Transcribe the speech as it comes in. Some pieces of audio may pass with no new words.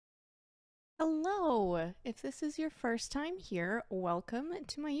Hello! If this is your first time here, welcome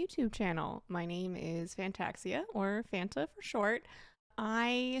to my YouTube channel. My name is Fantaxxia, or Fanta for short.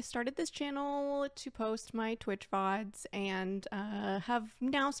 I started this channel to post my Twitch VODs and have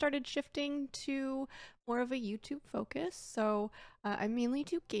now started shifting to more of a YouTube focus. So I mainly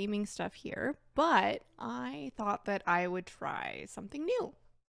do gaming stuff here, but I thought that I would try something new.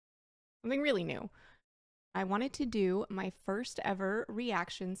 Something really new. I wanted to do my first ever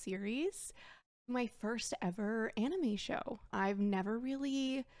reaction series, my first ever anime show. I've never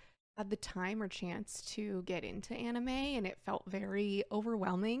really had the time or chance to get into anime, and it felt very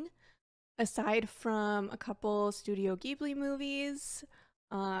overwhelming. Aside from a couple Studio Ghibli movies,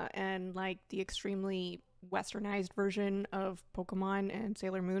 and like the extremely westernized version of Pokemon and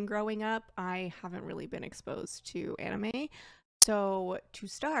Sailor Moon growing up, I haven't really been exposed to anime. So to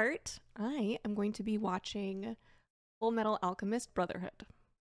start, I am going to be watching Fullmetal Alchemist Brotherhood,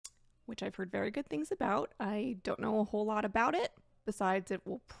 which I've heard very good things about. I don't know a whole lot about it, besides it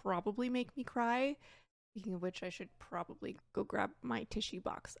will probably make me cry. Speaking of which, I should probably go grab my tissue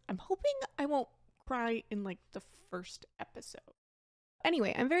box. I'm hoping I won't cry in like the first episode.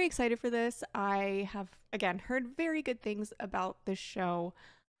 Anyway, I'm very excited for this. I have, again, heard very good things about this show.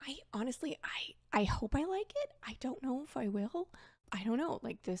 I honestly hope I like it. I don't know if I will. I don't know.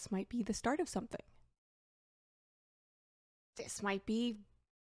 Like, this might be the start of something. This might be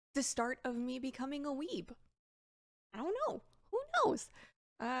the start of me becoming a weeb. I don't know. Who knows?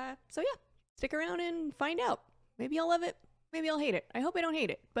 So yeah, stick around and find out. Maybe I'll love it. Maybe I'll hate it. I hope I don't hate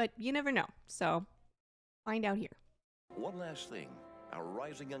it, but you never know. So, find out here. One last thing. Our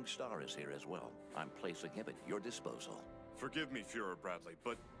rising young star is here as well. I'm placing him at your disposal. Forgive me, Fuhrer Bradley,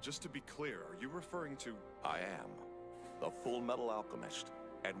 but just to be clear, are you referring to... I am the Fullmetal Alchemist,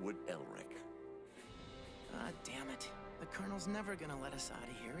 Edward Elric. Ah, damn it. The Colonel's never gonna let us out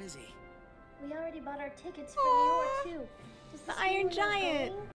of here, is he? We already bought our tickets for New York, too. Does The this Iron mean we're not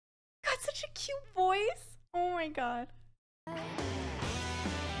Giant. going? Got such a cute voice. Oh my god.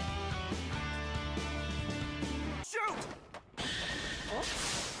 Shoot!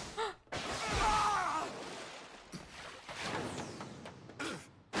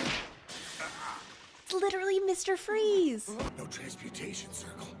 It's literally Mr. Freeze. No transmutation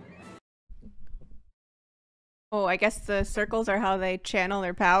circle. Oh, I guess the circles are how they channel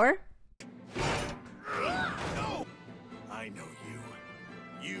their power. No! I know you.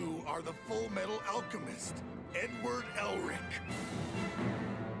 You are the Fullmetal Alchemist, Edward Elric.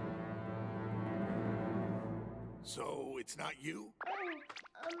 So, it's not you?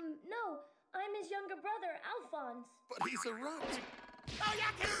 No. I'm his younger brother, Alphonse. But he's a runt. Oh,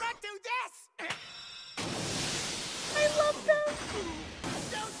 you can run through this! I love them.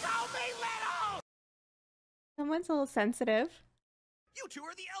 Don't call me little! Someone's a little sensitive. You two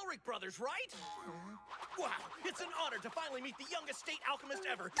are the Elric brothers, right? Wow, it's an honor to finally meet the youngest state alchemist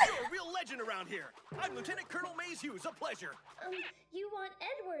ever. You're a real legend around here. I'm Lieutenant Colonel Mays Hughes, a pleasure. You want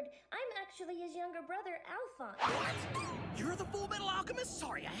Edward. I'm actually his younger brother, Alphonse. What? You're the Fullmetal Alchemist?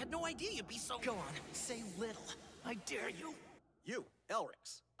 Sorry, I had no idea you'd be so... Go on, say little. I dare you. You,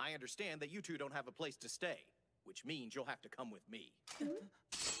 Elrics, I understand that you two don't have a place to stay, which means you'll have to come with me.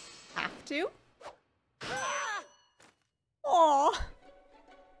 Have to? Aww.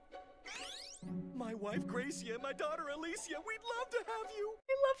 My wife, Gracia, and my daughter, Alicia, we'd love to have you.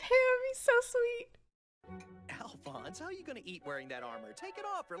 I love him. He's so sweet. Alphonse, how are you gonna eat wearing that armor? Take it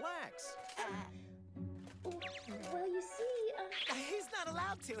off, relax. Well, you see, He's not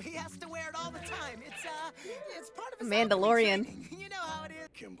allowed to. He has to wear it all the time. It's part of his Mandalorian. alchemy training. You know how it is.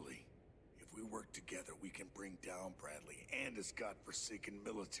 Kimberly, if we work together, we can bring down Bradley and his godforsaken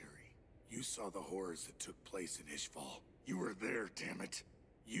military. You saw the horrors that took place in Ishval. You were there, damn it.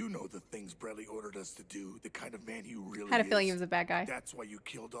 You know the things Bradley ordered us to do, the kind of man he really Had a is. feeling he was a bad guy. That's why you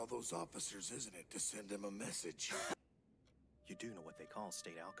killed all those officers, isn't it? To send him a message. You do know what they call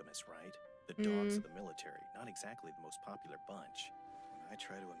state alchemists, right? The dogs of the military, not exactly the most popular bunch. When I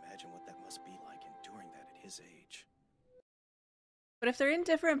try to imagine what that must be like enduring that at his age. But if they're in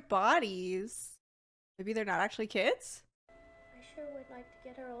different bodies, maybe they're not actually kids? I sure would like to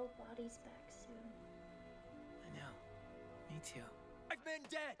get our old bodies back soon. I know. Me too. I've been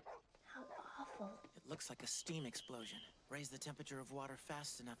dead! How awful. It looks like a steam explosion. Raise the temperature of water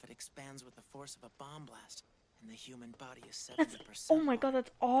fast enough, it expands with the force of a bomb blast. And the human body is 70%. Oh my god,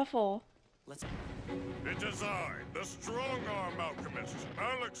 that's awful. Let's... It is I, the strong-arm alchemist,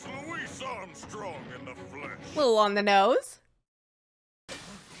 Alex Louis Armstrong in the flesh. A little on the nose.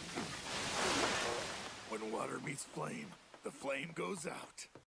 When water meets flame, the flame goes out.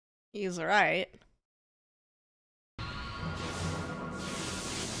 He's right.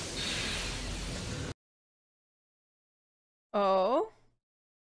 Oh?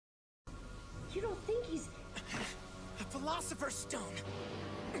 You don't think he's... A philosopher's stone.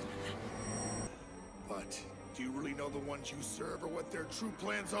 But do you really know the ones you serve or what their true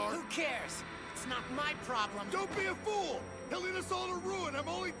plans are? Who cares? It's not my problem. Don't be a fool! He'll lead us all to ruin. I'm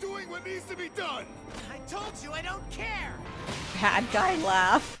only doing what needs to be done. I told you I don't care. Bad guy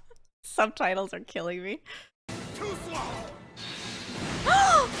laugh. Subtitles are killing me. Too slow!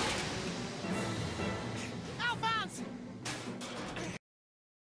 Alphonse!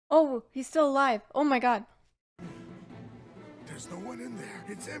 Oh, he's still alive. Oh my god. There's no one in there.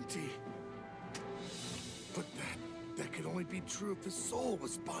 It's empty. But that could only be true if his soul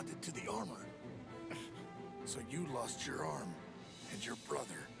was bonded to the armor. So you lost your arm, and your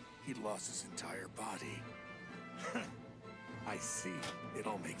brother, he lost his entire body. I see. It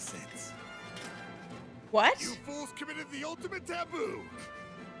all makes sense. What? You fools committed the ultimate taboo!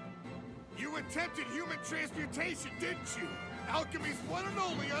 You attempted human transmutation, didn't you? Alchemy's one and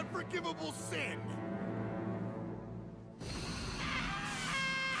only unforgivable sin!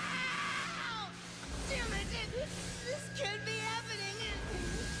 Damn it! This can't be happening!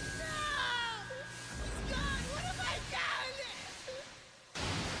 No! God, what have I done?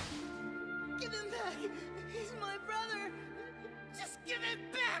 Give him back! He's my brother! Just give him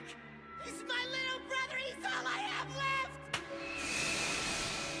back! He's my little brother! He's all I have left!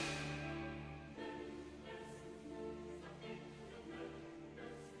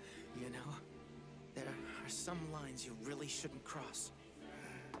 You know, there are some lines you really shouldn't cross.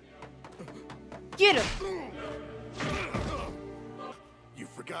 Get him! You've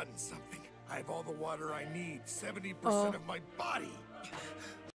forgotten something. I have all the water I need, 70% of my body.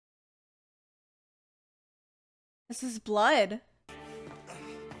 This is blood.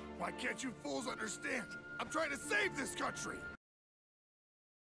 Why can't you fools understand? I'm trying to save this country.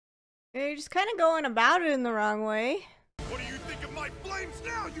 You're just kind of going about it in the wrong way. What do you think of my flames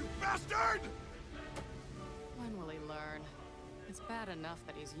now, you bastard? When will he learn? It's bad enough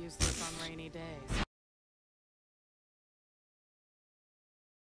that he's useless on rainy days.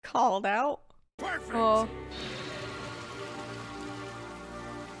 Called out. Perfect. Oh.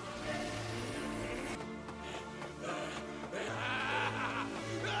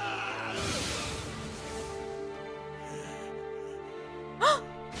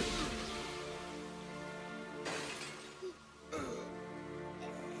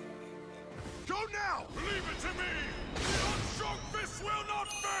 Go now! Leave it to me! The unstrung fist will not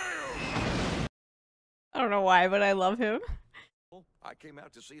fail! I don't know why, but I love him. I came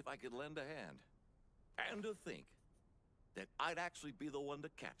out to see if I could lend a hand. And to think that I'd actually be the one to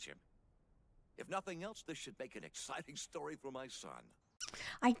catch him. If nothing else, this should make an exciting story for my son.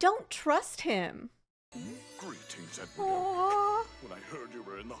 I don't trust him. Greetings, Edward. Aww. When I heard you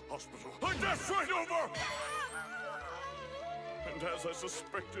were in the hospital, I dashed right over! And as I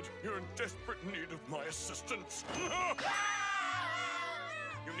suspected, you're in desperate need of my assistance.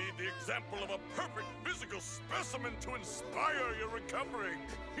 You need the example of a perfect physical specimen to inspire your recovery.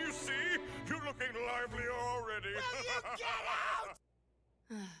 You see? You're looking livelier already. Will you get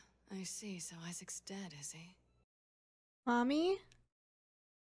out? I see, so Isaac's dead, is he? Mommy?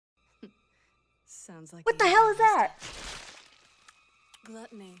 Sounds like What the he hell is that?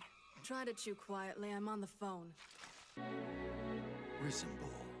 Gluttony. Try to chew quietly, I'm on the phone. Risenbol,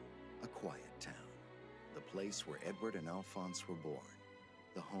 a quiet town. The place where Edward and Alphonse were born.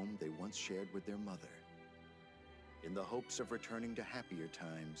 The home they once shared with their mother. In the hopes of returning to happier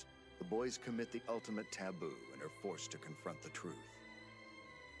times, the boys commit the ultimate taboo and are forced to confront the truth.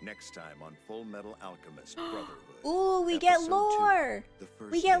 Next time on Fullmetal Alchemist Brotherhood. Ooh, we get Episode lore! 2, the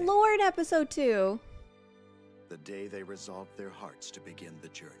first We get day. lore in episode 2. The day they resolved their hearts to begin the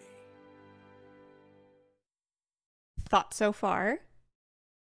journey. Thoughts so far?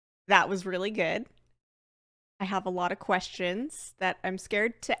 That was really good. I have a lot of questions that I'm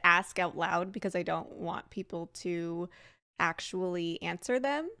scared to ask out loud because I don't want people to actually answer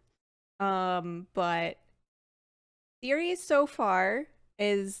them. But theories so far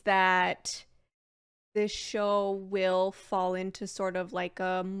is that this show will fall into sort of like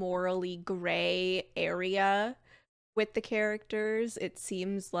a morally gray area with the characters. It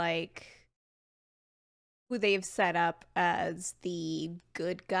seems like who they've set up as the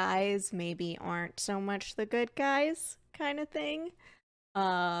good guys maybe aren't so much the good guys kind of thing.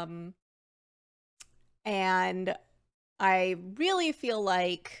 And I really feel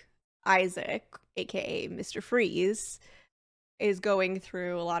like Isaac, aka Mr. Freeze, is going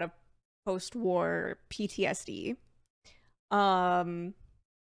through a lot of post-war PTSD. And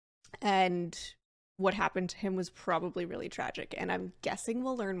what happened to him was probably really tragic, and I'm guessing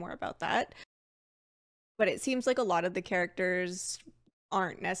we'll learn more about that. but it seems like a lot of the characters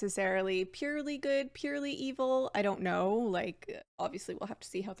aren't necessarily purely good, purely evil. I don't know. Like, obviously we'll have to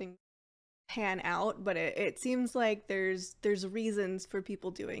see how things pan out, but it seems like there's reasons for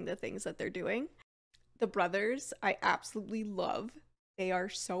people doing the things that they're doing. The brothers, I absolutely love. They are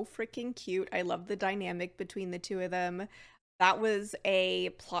so freaking cute. I love the dynamic between the two of them. That was a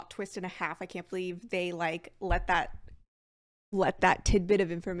plot twist and a half. I can't believe they like let that tidbit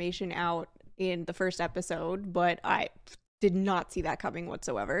of information out in the first episode, but I did not see that coming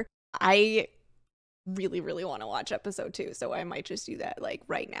whatsoever. I really, really want to watch episode 2, so I might just do that like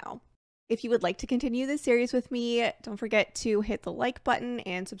right now. If you would like to continue this series with me, don't forget to hit the like button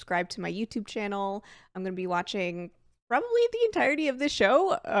and subscribe to my YouTube channel. I'm going to be watching probably the entirety of this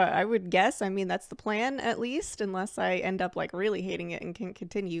show, I would guess. I mean, that's the plan, at least, unless I end up like really hating it and can't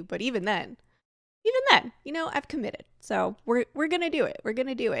continue. But even then, you know, I've committed. So we're going to do it. We're going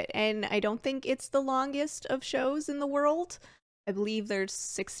to do it. And I don't think it's the longest of shows in the world. I believe there's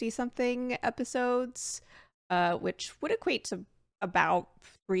 60-something episodes, which would equate to about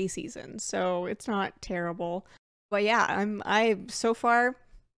 3 seasons, so it's not terrible. But yeah, I'm so far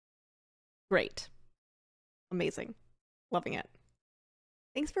great, amazing, loving it.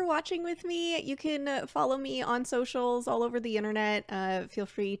 Thanks for watching with me. You can follow me on socials all over the internet. Feel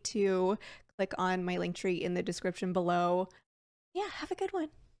free to click on my link tree in the description below. Yeah, have a good one.